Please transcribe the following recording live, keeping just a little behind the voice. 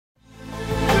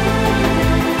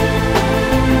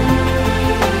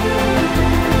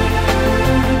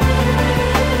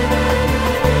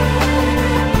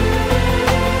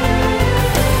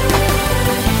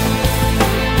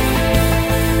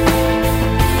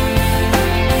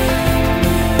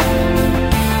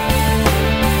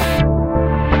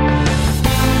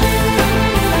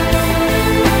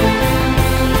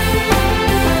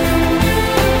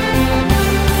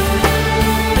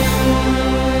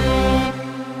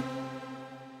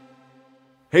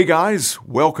Hey guys,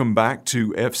 welcome back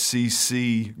to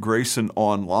FCC Grayson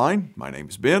Online. My name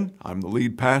is Ben. I'm the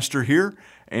lead pastor here,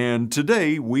 and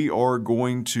today we are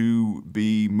going to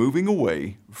be moving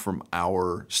away from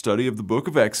our study of the book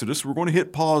of Exodus. We're going to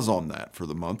hit pause on that for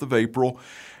the month of April,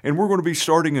 and we're going to be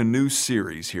starting a new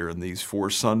series here in these 4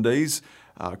 Sundays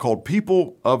called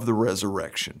People of the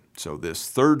Resurrection. So this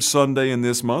third Sunday in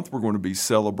this month, we're going to be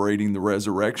celebrating the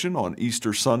resurrection on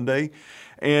Easter Sunday.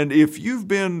 And if you've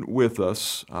been with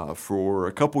us for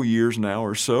a couple years now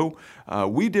or so,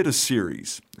 we did a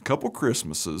series, a couple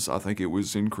Christmases, I think it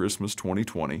was in Christmas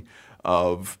 2020,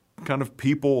 of kind of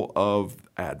people of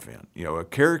Advent, a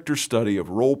character study of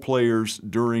role players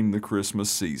during the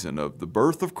Christmas season of the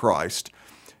birth of Christ,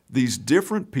 these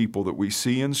different people that we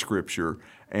see in Scripture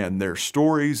and their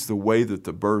stories, the way that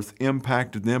the birth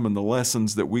impacted them, and the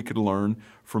lessons that we could learn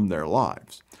from their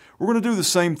lives. We're going to do the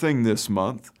same thing this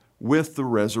month with the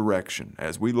resurrection,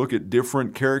 as we look at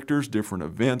different characters, different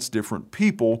events, different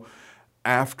people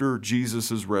after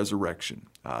Jesus' resurrection.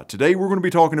 Today we're going to be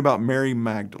talking about Mary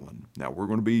Magdalene. Now we're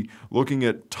going to be looking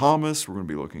at Thomas, we're going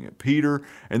to be looking at Peter,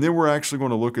 and then we're actually going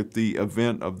to look at the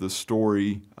event of the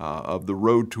story of the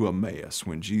road to Emmaus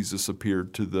when Jesus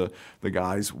appeared to the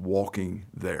guys walking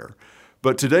there.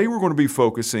 But today we're going to be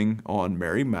focusing on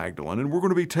Mary Magdalene, and we're going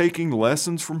to be taking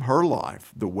lessons from her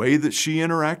life, the way that she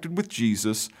interacted with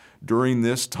Jesus during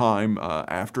this time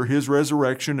after his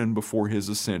resurrection and before his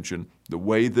ascension, the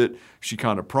way that she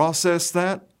kind of processed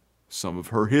that, some of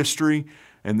her history,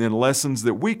 and then lessons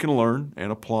that we can learn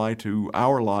and apply to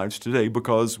our lives today,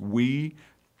 because we,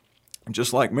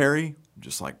 just like Mary,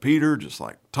 just like Peter, just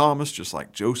like Thomas, just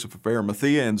like Joseph of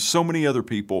Arimathea, and so many other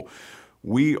people,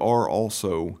 we are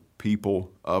also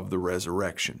people of the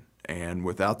resurrection. And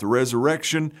without the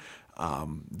resurrection,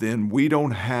 then we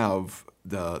don't have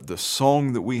the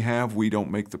song that we have, we don't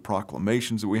make the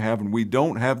proclamations that we have, and we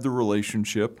don't have the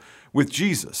relationship with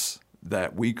Jesus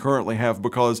that we currently have,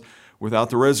 because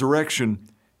without the resurrection,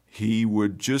 he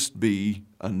would just be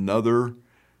another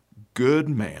good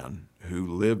man who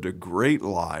lived a great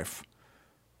life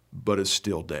but is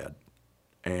still dead.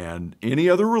 And any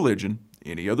other religion,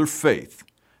 any other faith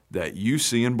that you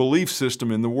see and belief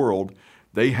system in the world,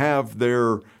 they have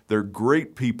their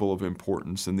great people of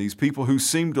importance, and these people who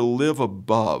seem to live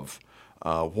above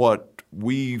what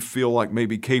we feel like may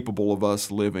be capable of us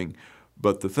living.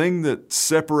 But the thing that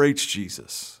separates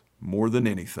Jesus more than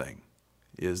anything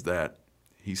is that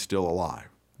he's still alive.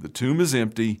 The tomb is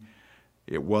empty.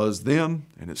 It was then,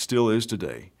 and it still is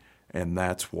today, and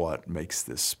that's what makes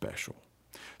this special.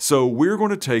 So we're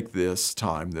going to take this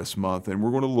time this month, and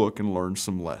we're going to look and learn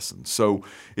some lessons. So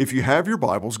if you have your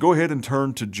Bibles, go ahead and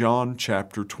turn to John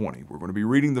chapter 20. We're going to be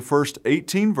reading the first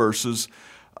 18 verses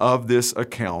of this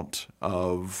account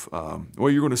of,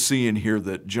 you're going to see in here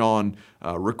that John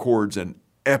records an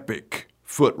epic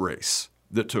foot race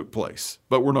that took place.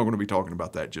 But we're not going to be talking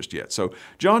about that just yet. So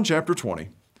John chapter 20,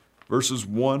 verses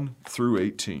 1 through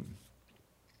 18.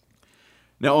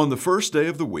 Now on the first day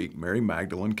of the week, Mary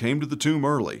Magdalene came to the tomb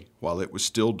early, while it was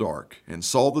still dark, and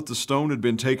saw that the stone had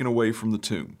been taken away from the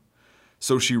tomb.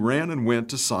 So she ran and went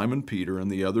to Simon Peter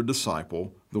and the other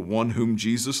disciple, the one whom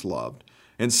Jesus loved,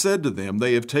 and said to them,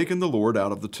 "They have taken the Lord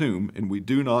out of the tomb, and we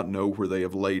do not know where they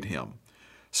have laid him."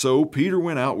 So Peter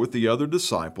went out with the other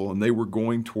disciple, and they were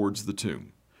going towards the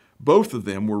tomb. Both of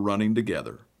them were running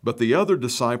together, but the other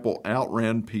disciple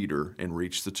outran Peter and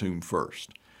reached the tomb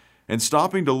first. And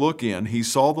stopping to look in, he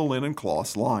saw the linen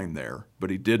cloths lying there, but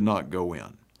he did not go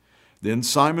in. Then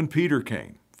Simon Peter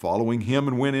came, following him,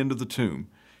 and went into the tomb.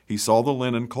 He saw the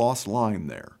linen cloths lying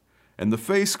there, and the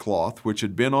face cloth which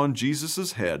had been on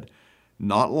Jesus' head,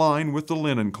 not lying with the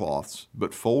linen cloths,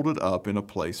 but folded up in a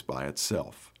place by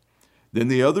itself. Then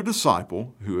the other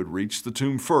disciple, who had reached the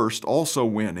tomb first, also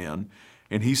went in,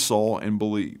 and he saw and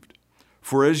believed.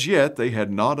 For as yet they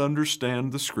had not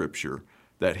understood the Scripture,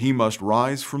 that he must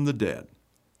rise from the dead.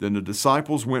 Then the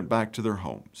disciples went back to their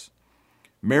homes.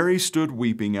 Mary stood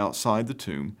weeping outside the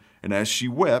tomb, and as she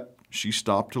wept, she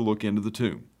stopped to look into the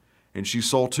tomb. And she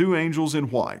saw 2 angels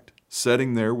in white,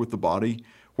 sitting there with the body,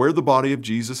 where the body of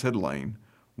Jesus had lain,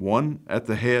 one at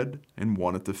the head and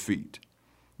one at the feet.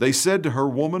 They said to her,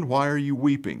 "Woman, why are you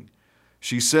weeping?"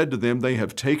 She said to them, "They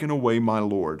have taken away my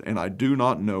Lord, and I do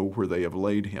not know where they have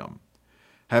laid him."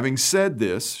 Having said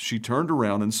this, she turned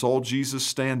around and saw Jesus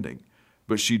standing,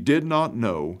 but she did not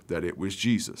know that it was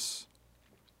Jesus.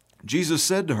 Jesus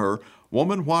said to her,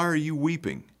 "Woman, why are you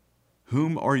weeping?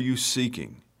 Whom are you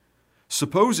seeking?"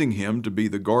 Supposing him to be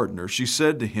the gardener, she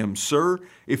said to him, "Sir,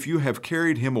 if you have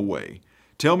carried him away,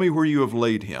 tell me where you have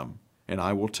laid him, and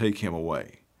I will take him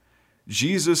away."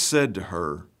 Jesus said to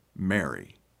her,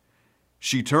 "Mary."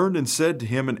 She turned and said to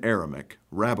him in Aramaic,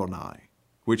 Rabboni,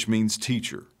 which means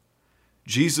teacher.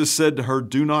 Jesus said to her,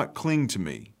 Do not cling to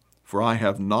me, for I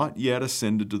have not yet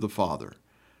ascended to the Father.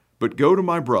 But go to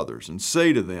my brothers and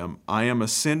say to them, I am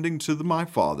ascending to my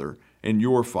Father and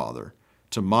your Father,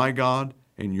 to my God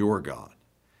and your God.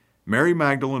 Mary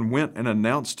Magdalene went and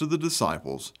announced to the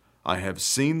disciples, I have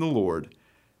seen the Lord,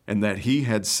 and that he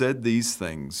had said these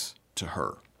things to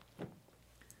her.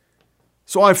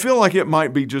 So I feel like it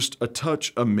might be just a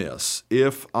touch amiss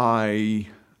if I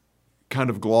kind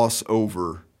of gloss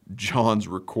over John's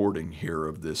recording here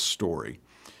of this story.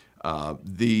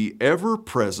 The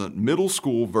ever-present middle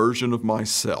school version of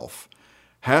myself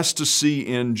has to see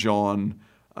in John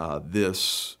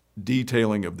this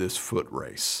detailing of this foot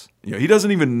race. He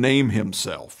doesn't even name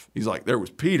himself. He's like, there was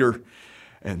Peter,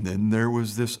 and then there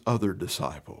was this other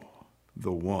disciple,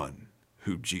 the one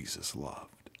who Jesus loved.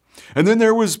 And then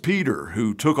there was Peter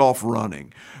who took off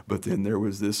running, but then there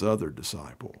was this other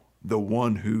disciple, the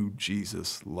one who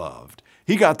Jesus loved.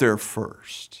 He got there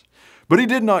first, but he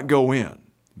did not go in.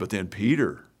 But then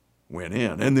Peter went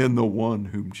in, and then the one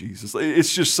whom Jesus...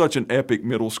 It's just such an epic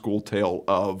middle school tale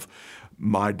of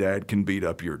my dad can beat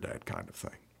up your dad kind of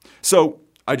thing. So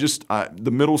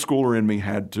the middle schooler in me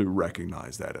had to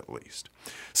recognize that at least.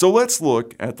 So let's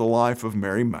look at the life of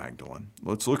Mary Magdalene.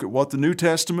 Let's look at what the New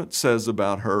Testament says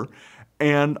about her.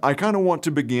 And I kind of want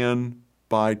to begin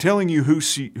by telling you who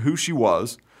she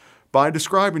was, by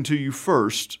describing to you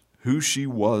first who she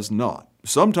was not.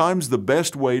 Sometimes the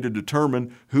best way to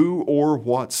determine who or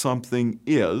what something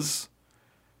is,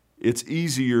 it's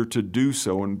easier to do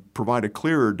so and provide a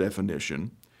clearer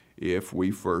definition if we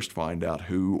first find out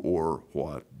who or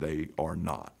what they are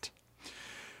not.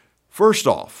 First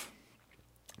off,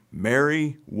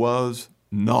 Mary was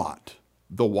not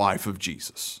the wife of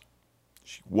Jesus.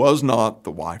 She was not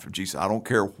the wife of Jesus. I don't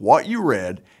care what you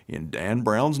read in Dan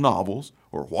Brown's novels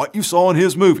or what you saw in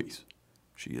his movies.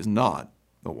 She is not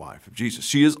the wife of Jesus.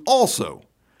 She is also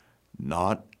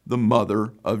not the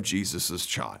mother of Jesus'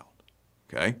 child.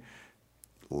 Okay?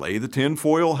 Lay the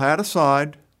tinfoil hat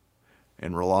aside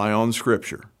and rely on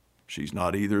Scripture. She's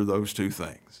not either of those two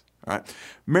things. All right?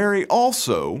 Mary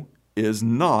also is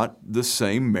not the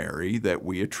same Mary that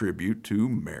we attribute to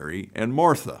Mary and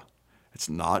Martha. It's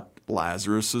not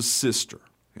Lazarus' sister.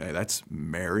 Okay? That's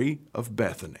Mary of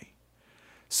Bethany.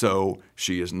 So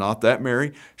she is not that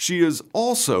Mary. She is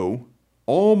also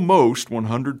almost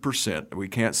 100%, we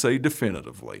can't say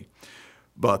definitively,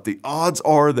 but the odds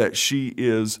are that she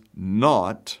is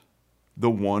not the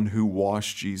one who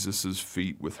washed Jesus'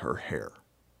 feet with her hair.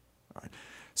 All right.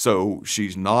 So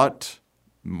she's not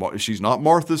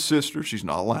Martha's sister. She's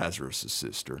not Lazarus'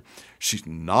 sister. She's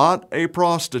not a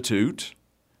prostitute.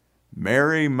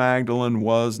 Mary Magdalene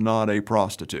was not a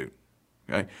prostitute.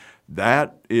 Okay?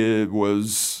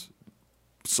 Was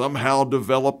somehow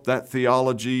developed, that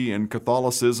theology in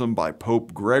Catholicism by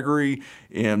Pope Gregory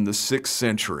in the 6th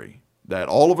century. That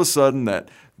all of a sudden that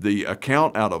the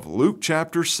account out of Luke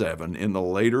chapter 7 in the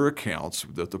later accounts,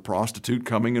 that the prostitute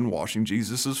coming and washing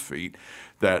Jesus' feet,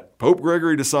 that Pope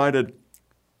Gregory decided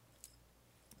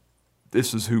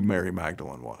this is who Mary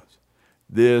Magdalene was.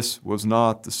 This was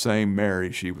not the same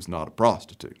Mary. She was not a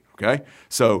prostitute. Okay?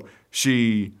 So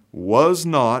she was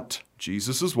not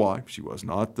Jesus' wife. She was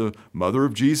not the mother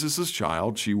of Jesus'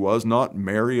 child. She was not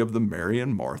Mary of the Mary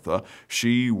and Martha.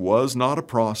 She was not a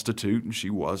prostitute, and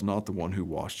she was not the one who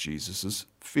washed Jesus'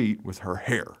 feet with her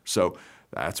hair. So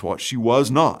that's what she was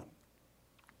not.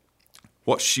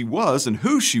 What she was and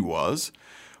who she was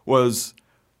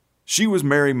she was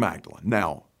Mary Magdalene.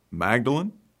 Now,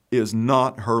 Magdalene is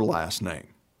not her last name.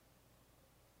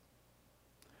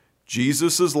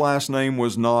 Jesus' last name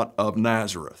was not of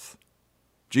Nazareth.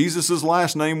 Jesus'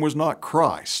 last name was not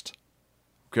Christ.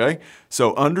 Okay?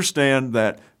 So understand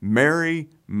that Mary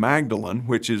Magdalene,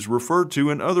 which is referred to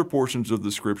in other portions of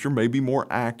the Scripture, maybe more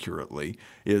accurately,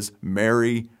 is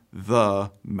Mary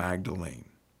the Magdalene.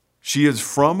 She is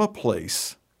from a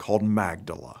place called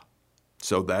Magdala.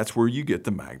 So that's where you get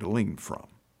the Magdalene from.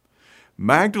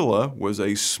 Magdala was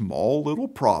a small little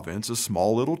province, a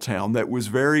small little town that was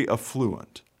very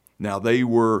affluent. Now, they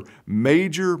were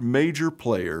major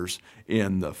players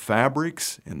in the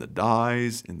fabrics, in the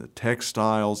dyes, in the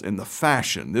textiles, in the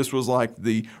fashion. This was like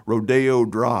the Rodeo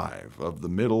Drive of the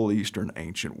Middle Eastern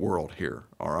ancient world here,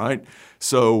 all right?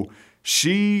 So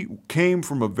she came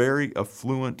from a very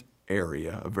affluent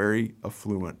area, a very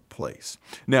affluent place.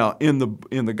 Now, in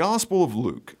the Gospel of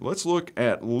Luke, let's look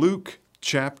at Luke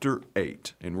chapter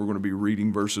 8, and we're going to be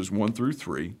reading verses 1 through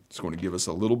 3. It's going to give us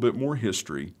a little bit more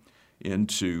history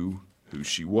into who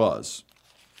she was.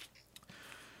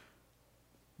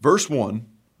 Verse 1,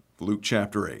 Luke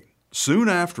chapter 8. Soon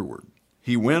afterward,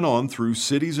 he went on through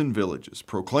cities and villages,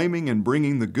 proclaiming and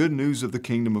bringing the good news of the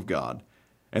kingdom of God,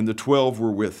 and the 12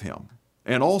 were with him,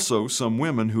 and also some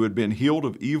women who had been healed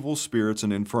of evil spirits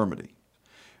and infirmity.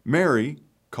 Mary,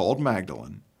 called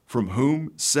Magdalene, from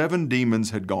whom 7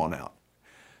 demons had gone out.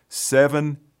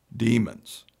 7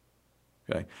 demons.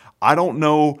 Okay. I don't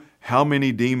know how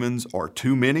many demons are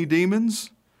too many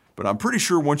demons, but I'm pretty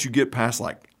sure once you get past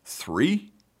like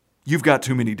 3, you've got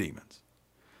too many demons.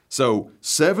 So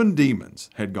 7 demons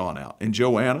had gone out, and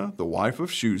Joanna, the wife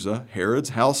of Chuza, Herod's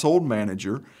household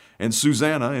manager, and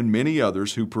Susanna and many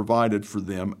others who provided for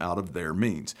them out of their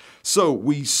means. So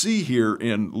we see here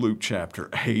in Luke chapter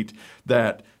 8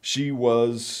 that she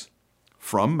was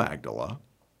from Magdala.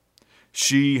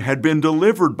 She had been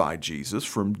delivered by Jesus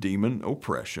from demon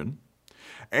oppression,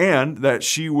 and that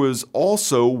she was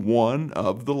also one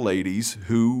of the ladies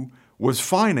who was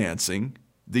financing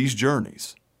these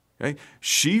journeys. Okay?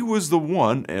 She was the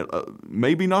one,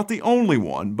 maybe not the only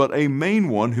one, but a main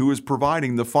one who was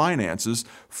providing the finances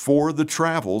for the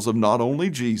travels of not only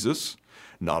Jesus,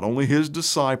 not only his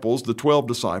disciples, the 12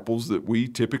 disciples that we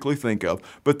typically think of,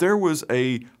 but there was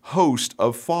a host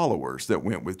of followers that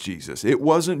went with Jesus. It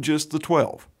wasn't just the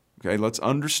 12. Okay, let's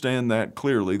understand that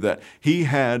clearly, that he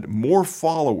had more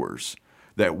followers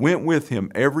that went with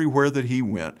him everywhere that he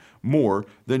went, more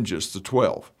than just the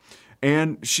 12.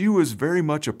 And she was very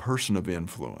much a person of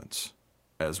influence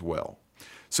as well.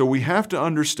 So we have to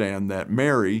understand that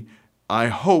Mary, I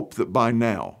hope that by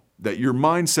now, that your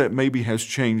mindset maybe has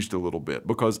changed a little bit,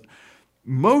 because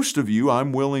most of you,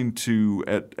 I'm willing to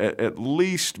at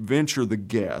least venture the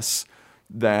guess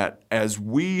that as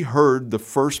we heard the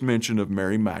first mention of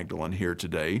Mary Magdalene here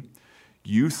today,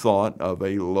 you thought of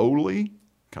a lowly,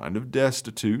 kind of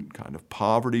destitute, kind of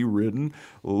poverty-ridden,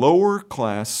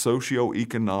 lower-class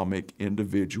socioeconomic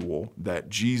individual that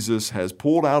Jesus has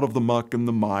pulled out of the muck and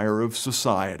the mire of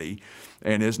society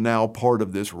and is now part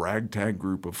of this ragtag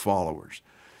group of followers.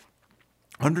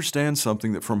 Understand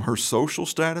something, that from her social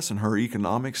status and her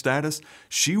economic status,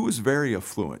 she was very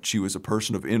affluent. She was a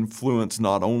person of influence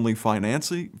not only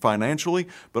financially,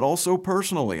 but also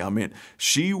personally. I mean,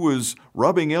 she was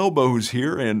rubbing elbows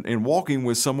here and walking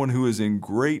with someone who is in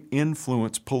great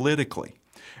influence politically.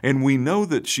 And we know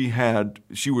that she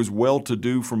was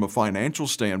well-to-do from a financial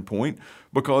standpoint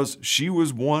because she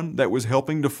was one that was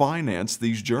helping to finance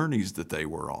these journeys that they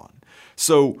were on.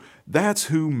 So that's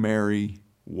who Mary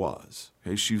was.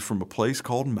 Okay, she's from a place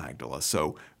called Magdala.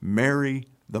 So Mary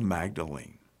the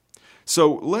Magdalene.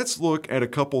 So let's look at a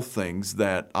couple things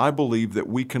that I believe that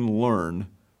we can learn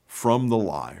from the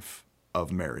life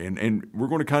of Mary. And we're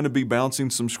going to kind of be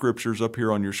bouncing some scriptures up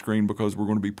here on your screen because we're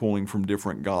going to be pulling from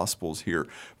different gospels here.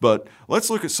 But let's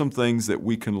look at some things that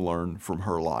we can learn from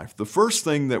her life. The first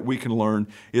thing that we can learn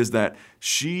is that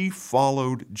she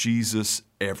followed Jesus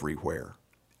everywhere,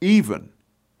 even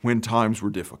when times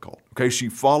were difficult. Okay, she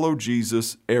followed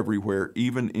Jesus everywhere,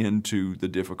 even into the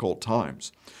difficult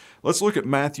times. Let's look at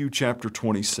Matthew chapter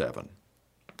 27.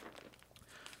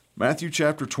 Matthew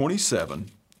chapter 27,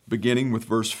 beginning with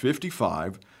verse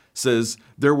 55, says,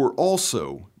 "There were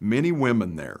also many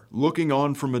women there, looking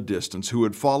on from a distance, who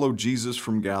had followed Jesus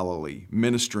from Galilee,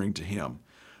 ministering to him,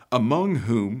 among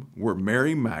whom were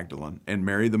Mary Magdalene and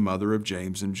Mary the mother of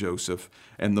James and Joseph,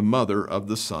 and the mother of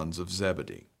the sons of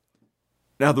Zebedee."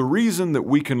 Now, the reason that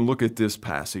we can look at this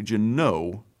passage and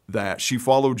know that she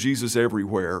followed Jesus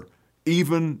everywhere,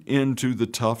 even into the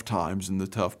tough times and the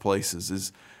tough places,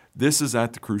 is this is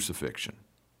at the crucifixion.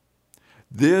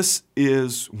 This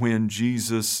is when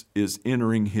Jesus is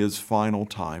entering his final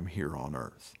time here on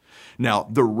earth. Now,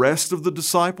 the rest of the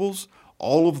disciples,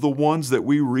 all of the ones that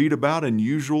we read about and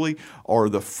usually are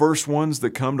the first ones that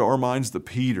come to our minds, the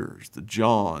Peters, the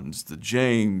Johns, the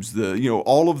James,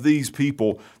 all of these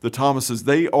people, the Thomases,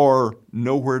 they are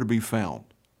nowhere to be found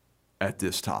at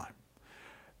this time.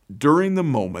 During the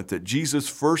moment that Jesus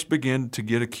first began to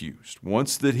get accused,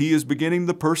 once that he is beginning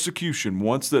the persecution,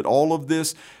 once that all of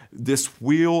this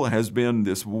wheel has been,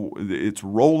 it's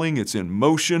rolling, it's in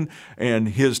motion, and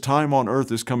his time on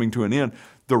earth is coming to an end,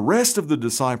 the rest of the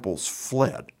disciples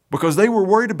fled because they were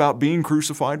worried about being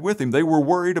crucified with him. They were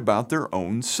worried about their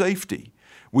own safety.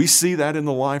 We see that in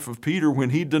the life of Peter when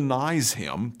he denies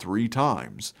him 3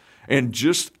 times. And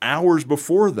just hours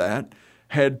before that,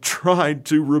 had tried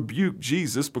to rebuke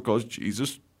Jesus because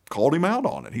Jesus called him out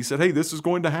on it. He said, hey, this is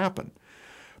going to happen.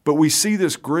 But we see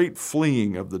this great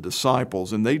fleeing of the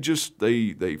disciples, and they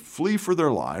flee for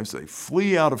their lives. They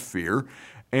flee out of fear,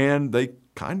 and they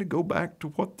kind of go back to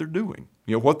what they're doing,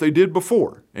 what they did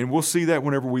before. And we'll see that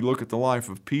whenever we look at the life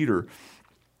of Peter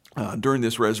during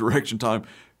this resurrection time.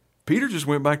 Peter just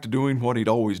went back to doing what he'd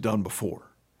always done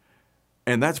before.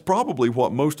 And that's probably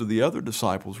what most of the other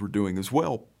disciples were doing as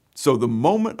well. So the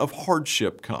moment of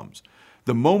hardship comes,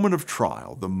 the moment of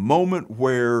trial, the moment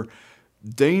where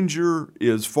danger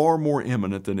is far more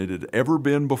imminent than it had ever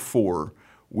been before,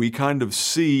 we kind of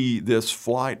see this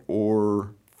flight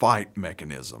or fight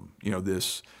mechanism,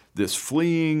 this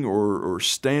fleeing or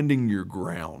standing your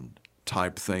ground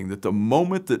type thing, that the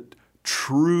moment that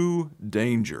true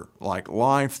danger, like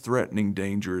life-threatening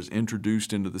danger, is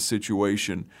introduced into the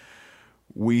situation,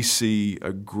 we see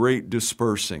a great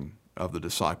dispersing of the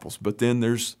disciples. But then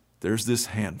there's this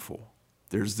handful,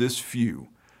 there's this few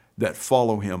that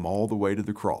follow him all the way to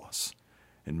the cross.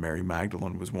 And Mary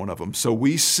Magdalene was one of them. So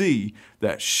we see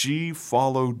that she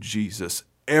followed Jesus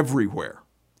everywhere,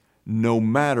 no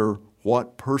matter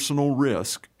what personal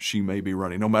risk she may be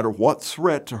running, no matter what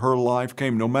threat to her life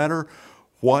came, no matter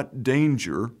what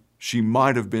danger she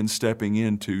might have been stepping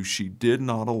into, she did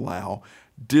not allow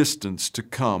distance to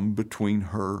come between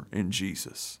her and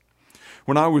Jesus.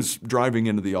 When I was driving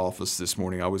into the office this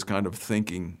morning, I was kind of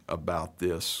thinking about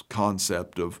this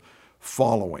concept of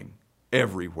following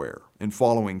everywhere and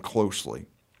following closely.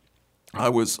 I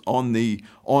was on the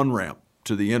on-ramp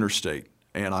to the interstate,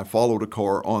 and I followed a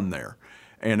car on there.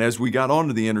 And as we got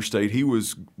onto the interstate, he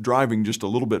was driving just a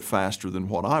little bit faster than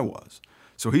what I was.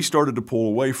 So he started to pull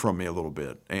away from me a little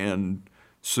bit. And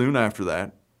soon after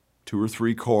that, 2 or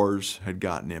 3 cars had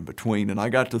gotten in between. And I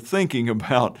got to thinking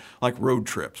about like road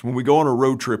trips. When we go on a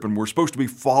road trip and we're supposed to be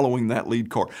following that lead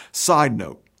car. Side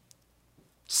note.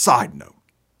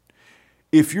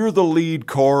 If you're the lead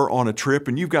car on a trip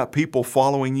and you've got people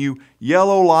following you,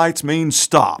 yellow lights mean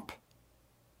stop.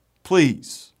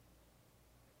 Please.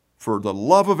 For the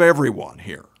love of everyone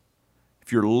here,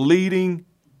 if you're leading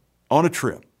on a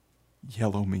trip,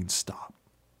 yellow means stop.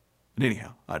 And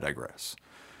anyhow, I digress.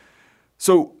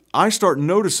 So I start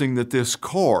noticing that this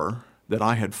car that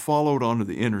I had followed onto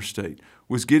the interstate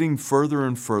was getting further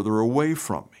and further away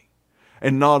from me.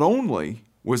 And not only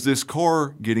was this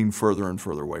car getting further and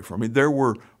further away from me, there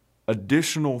were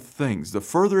additional things. The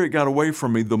further it got away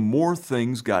from me, the more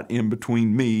things got in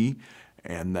between me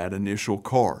and that initial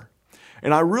car.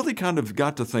 And I really kind of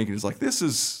got to thinking, it's like, this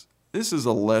is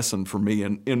a lesson for me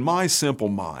in my simple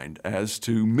mind as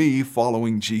to me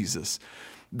following Jesus,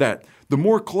 that the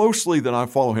more closely that I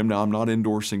follow him, now I'm not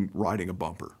endorsing riding a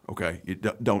bumper, okay?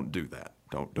 Don't do that.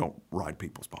 Don't ride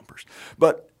people's bumpers.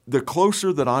 But the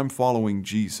closer that I'm following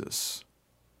Jesus,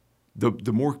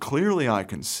 the more clearly I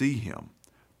can see him,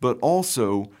 but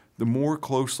also the more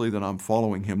closely that I'm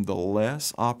following him, the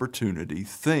less opportunity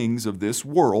things of this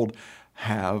world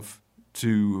have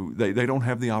they don't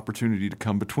have the opportunity to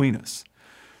come between us.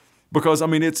 Because, I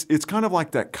mean, it's kind of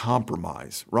like that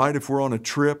compromise, right? If we're on a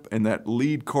trip and that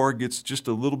lead car gets just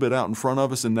a little bit out in front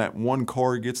of us and that one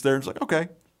car gets there, it's like, okay,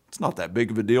 it's not that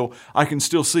big of a deal. I can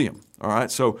still see him, all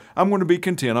right? So I'm going to be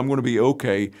content. I'm going to be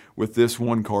okay with this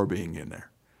one car being in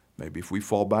there. Maybe if we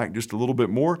fall back just a little bit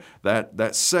more,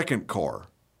 that second car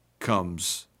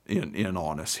comes in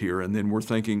on us here, and then we're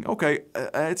thinking, okay,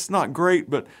 it's not great,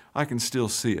 but I can still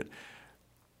see it.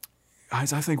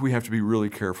 Guys, I think we have to be really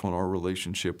careful in our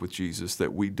relationship with Jesus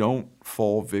that we don't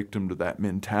fall victim to that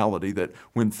mentality that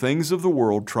when things of the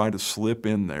world try to slip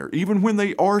in there, even when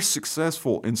they are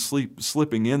successful in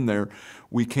slipping in there,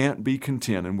 we can't be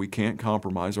content and we can't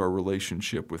compromise our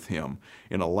relationship with him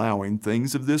in allowing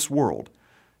things of this world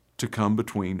to come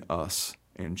between us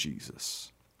and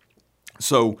Jesus.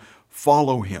 So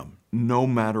follow him no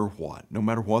matter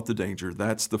what the danger.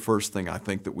 That's the first thing I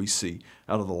think that we see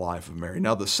out of the life of Mary.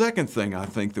 Now, the second thing I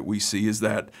think that we see is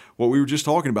that what we were just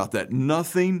talking about, that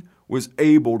nothing was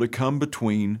able to come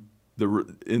between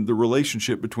in the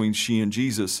relationship between she and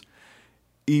Jesus,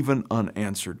 even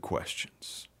unanswered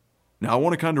questions. Now, I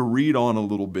want to kind of read on a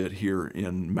little bit here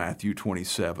in Matthew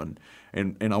 27,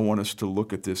 and I want us to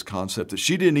look at this concept that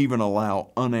she didn't even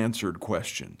allow unanswered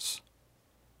questions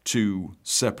to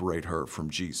separate her from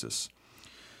Jesus.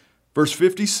 Verse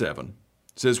 57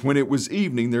 says, "When it was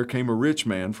evening, there came a rich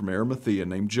man from Arimathea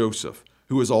named Joseph,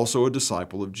 who was also a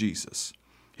disciple of Jesus.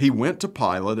 He went to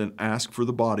Pilate and asked for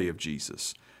the body of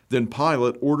Jesus. Then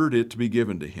Pilate ordered it to be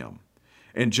given to him.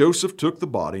 And Joseph took the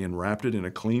body and wrapped it in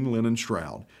a clean linen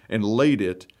shroud and laid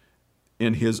it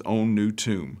in his own new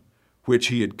tomb, which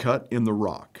he had cut in the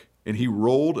rock. And he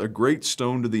rolled a great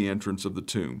stone to the entrance of the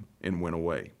tomb and went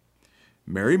away.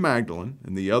 Mary Magdalene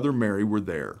and the other Mary were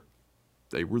there.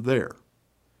 They were there,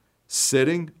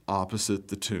 sitting opposite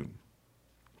the tomb."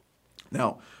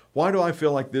 Now, why do I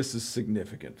feel like this is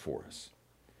significant for us?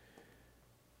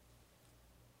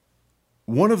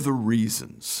 One of the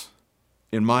reasons,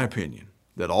 in my opinion,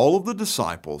 that all of the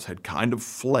disciples had kind of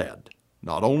fled,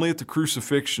 not only at the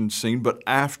crucifixion scene, but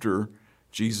after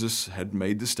Jesus had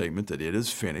made the statement that it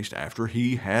is finished, after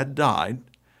he had died,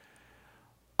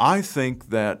 I think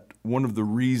that one of the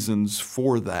reasons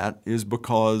for that is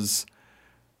because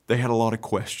they had a lot of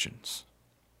questions.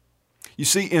 You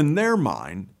see, in their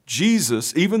mind,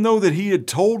 Jesus, even though that he had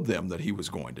told them that he was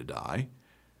going to die,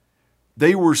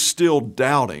 they were still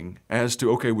doubting as to,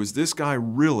 okay, was this guy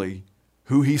really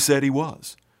who he said he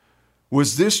was?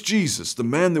 Was this Jesus, the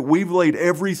man that we've laid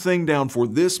everything down for,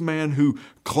 this man who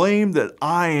claimed that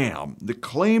I am, that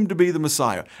claimed to be the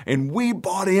Messiah, and we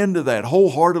bought into that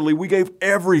wholeheartedly, we gave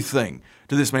everything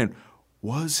to this man.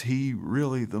 Was he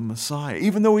really the Messiah?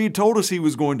 Even though he told us he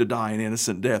was going to die an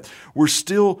innocent death, we're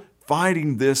still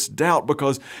fighting this doubt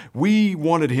because we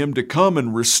wanted him to come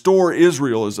and restore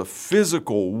Israel as a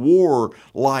physical,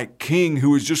 war-like king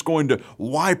who was just going to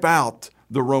wipe out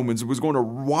the Romans, was going to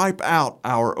wipe out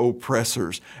our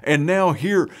oppressors. And now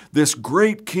here, this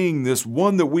great king, this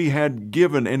one that we had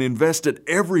given and invested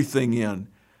everything in,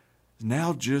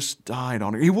 now just died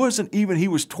on it. He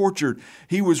was tortured,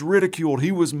 he was ridiculed,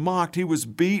 he was mocked, he was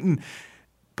beaten,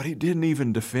 but he didn't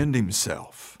even defend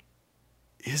himself.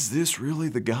 Is this really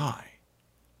the guy?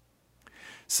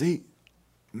 See,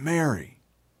 Mary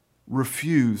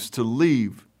refused to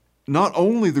leave not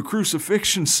only the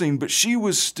crucifixion scene, but she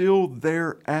was still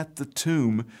there at the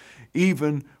tomb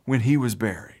even when he was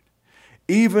buried.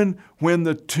 Even when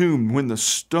the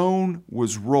stone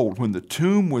was rolled, when the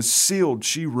tomb was sealed,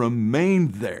 she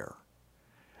remained there.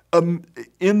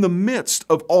 In the midst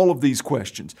of all of these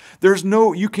questions.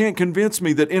 You can't convince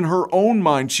me that in her own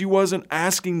mind she wasn't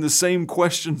asking the same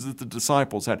questions that the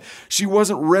disciples had. She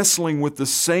wasn't wrestling with the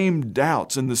same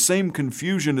doubts and the same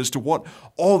confusion as to what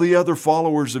all the other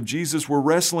followers of Jesus were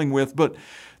wrestling with, but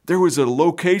there was a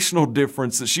locational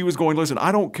difference that she was going, listen,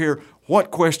 I don't care what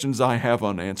questions I have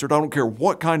unanswered. I don't care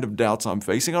what kind of doubts I'm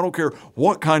facing. I don't care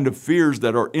what kind of fears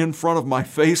that are in front of my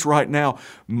face right now.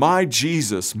 My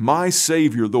Jesus, my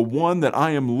Savior, the one that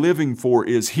I am living for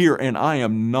is here, and I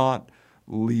am not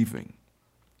leaving.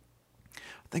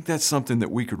 I think that's something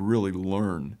that we could really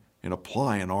learn and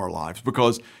apply in our lives,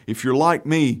 because if you're like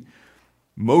me,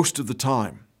 most of the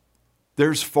time,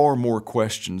 there's far more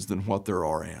questions than what there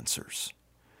are answers.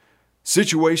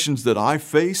 Situations that I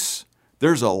face,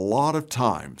 there's a lot of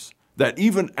times that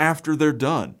even after they're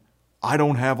done, I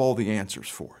don't have all the answers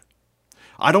for it.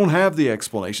 I don't have the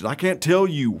explanation. I can't tell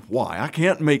you why. I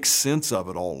can't make sense of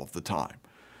it all of the time.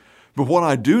 But what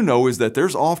I do know is that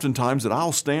there's often times that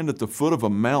I'll stand at the foot of a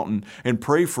mountain and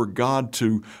pray for God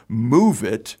to move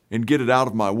it and get it out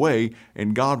of my way,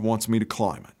 and God wants me to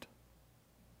climb it.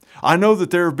 I know that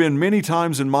there have been many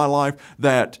times in my life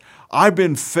that I've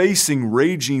been facing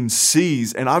raging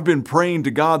seas, and I've been praying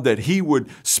to God that He would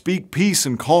speak peace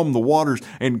and calm the waters,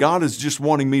 and God is just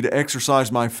wanting me to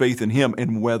exercise my faith in Him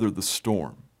and weather the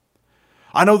storm.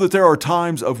 I know that there are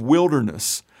times of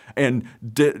wilderness and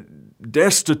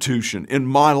destitution in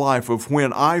my life of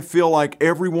when I feel like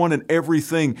everyone and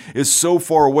everything is so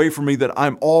far away from me that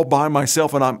I'm all by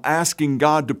myself, and I'm asking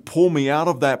God to pull me out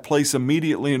of that place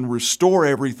immediately and restore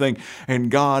everything.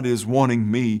 And God is wanting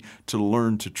me to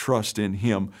learn to trust in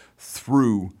Him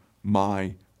through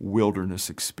my wilderness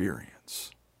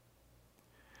experience.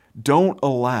 Don't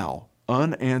allow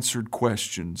unanswered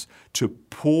questions to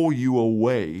pull you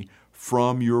away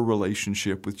from your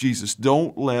relationship with Jesus.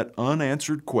 Don't let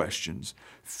unanswered questions,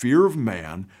 fear of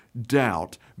man,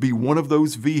 doubt be one of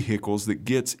those vehicles that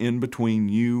gets in between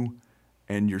you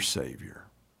and your Savior.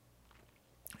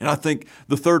 And I think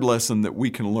the third lesson that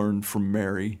we can learn from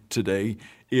Mary today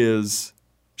is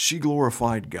she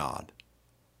glorified God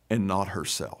and not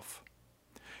herself.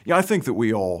 Yeah, I think that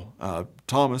we all,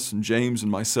 Thomas and James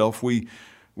and myself, we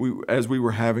as we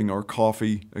were having our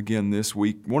coffee again this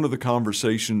week, one of the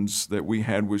conversations that we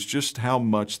had was just how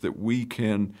much that we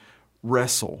can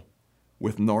wrestle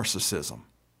with narcissism.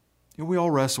 You know, we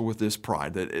all wrestle with this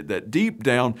pride that deep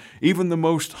down, even the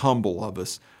most humble of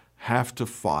us have to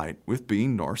fight with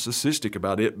being narcissistic,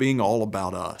 about it being all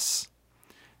about us.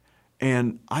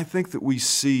 And I think that we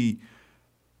see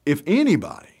if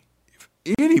anybody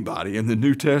in the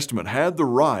New Testament had the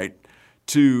right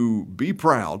to be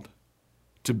proud,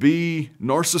 to be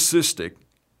narcissistic,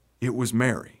 it was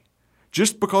Mary.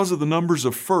 Just because of the numbers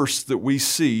of firsts that we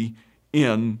see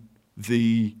in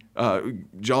the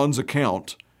John's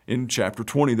account in chapter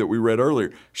 20 that we read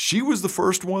earlier. She was the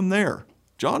first one there.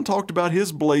 John talked about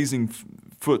his blazing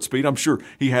foot speed. I'm sure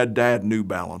he had dad New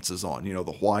Balances on,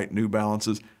 the white New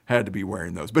Balances, had to be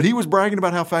wearing those. But he was bragging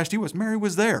about how fast he was. Mary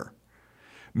was there.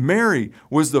 Mary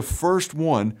was the first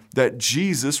one that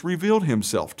Jesus revealed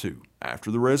himself to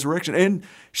after the resurrection. And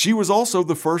she was also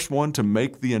the first one to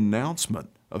make the announcement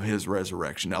of his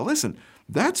resurrection. Now listen,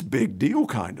 that's big deal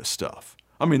kind of stuff.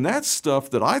 I mean, that's stuff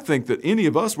that I think that any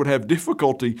of us would have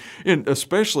difficulty in,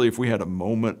 especially if we had a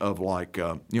moment of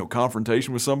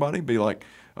confrontation with somebody, be like,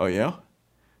 oh yeah,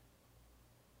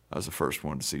 I was the first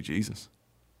one to see Jesus.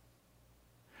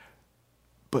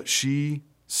 But she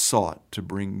sought to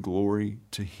bring glory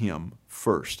to him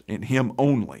first and him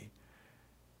only,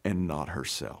 and not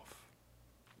herself.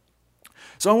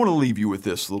 So I want to leave you with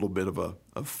this little bit of a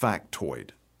factoid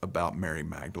about Mary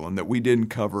Magdalene that we didn't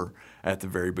cover at the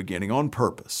very beginning on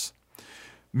purpose.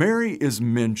 Mary is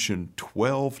mentioned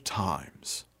 12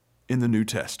 times in the New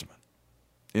Testament.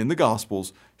 In the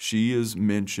Gospels, she is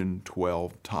mentioned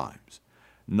 12 times.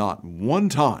 Not one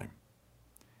time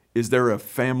is there a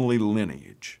family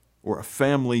lineage or a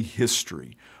family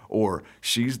history, or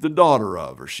she's the daughter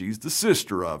of, or she's the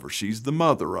sister of, or she's the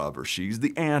mother of, or she's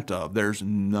the aunt of. There's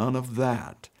none of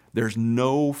that. There's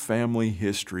no family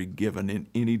history given in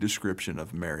any description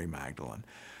of Mary Magdalene.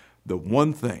 The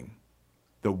one thing,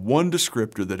 the one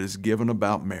descriptor that is given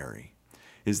about Mary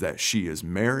is that she is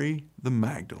Mary the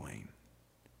Magdalene,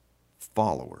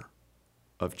 follower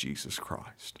of Jesus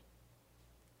Christ.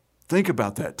 Think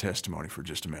about that testimony for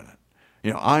just a minute.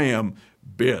 I am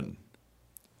Ben,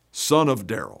 son of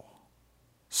Daryl,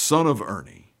 son of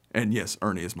Ernie. And yes,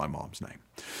 Ernie is my mom's name.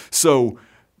 So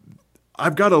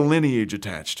I've got a lineage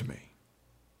attached to me.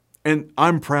 And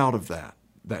I'm proud of that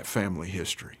family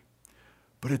history.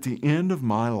 But at the end of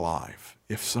my life,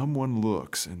 if someone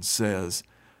looks and says,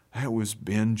 that was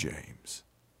Ben James,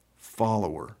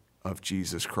 follower of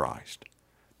Jesus Christ,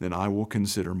 then I will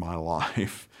consider my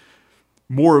life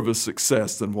more of a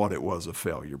success than what it was a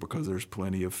failure, because there's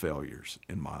plenty of failures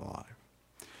in my life.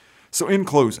 So in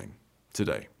closing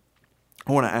today,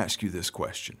 I want to ask you this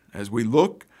question. As we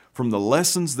look from the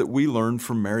lessons that we learned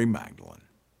from Mary Magdalene,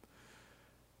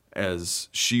 as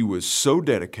she was so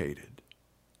dedicated,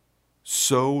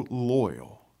 so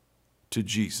loyal to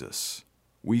Jesus,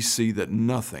 we see that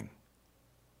nothing,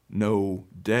 no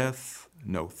death,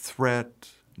 no threat,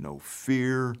 no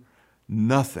fear,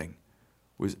 nothing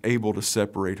was able to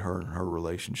separate her and her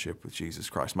relationship with Jesus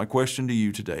Christ. My question to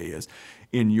you today is,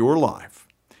 in your life,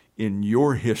 in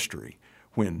your history,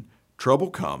 when trouble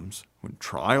comes, when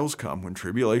trials come, when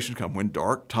tribulations come, when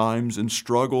dark times and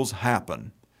struggles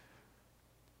happen,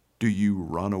 do you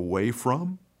run away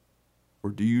from,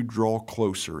 or do you draw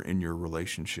closer in your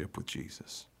relationship with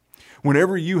Jesus?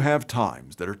 Whenever you have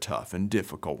times that are tough and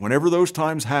difficult, whenever those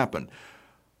times happen,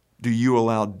 do you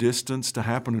allow distance to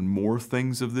happen and more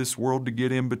things of this world to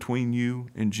get in between you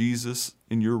and Jesus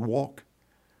in your walk?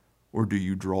 Or do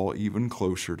you draw even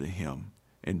closer to Him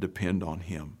and depend on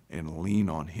Him and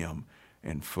lean on Him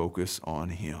and focus on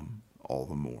Him all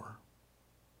the more?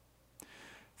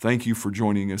 Thank you for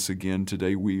joining us again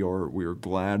today. We are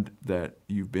glad that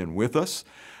you've been with us.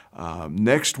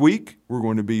 Next week, we're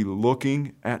going to be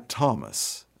looking at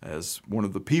Thomas as one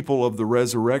of the people of the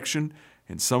resurrection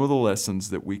and some of the lessons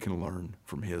that we can learn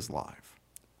from his life.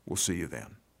 We'll see you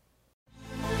then.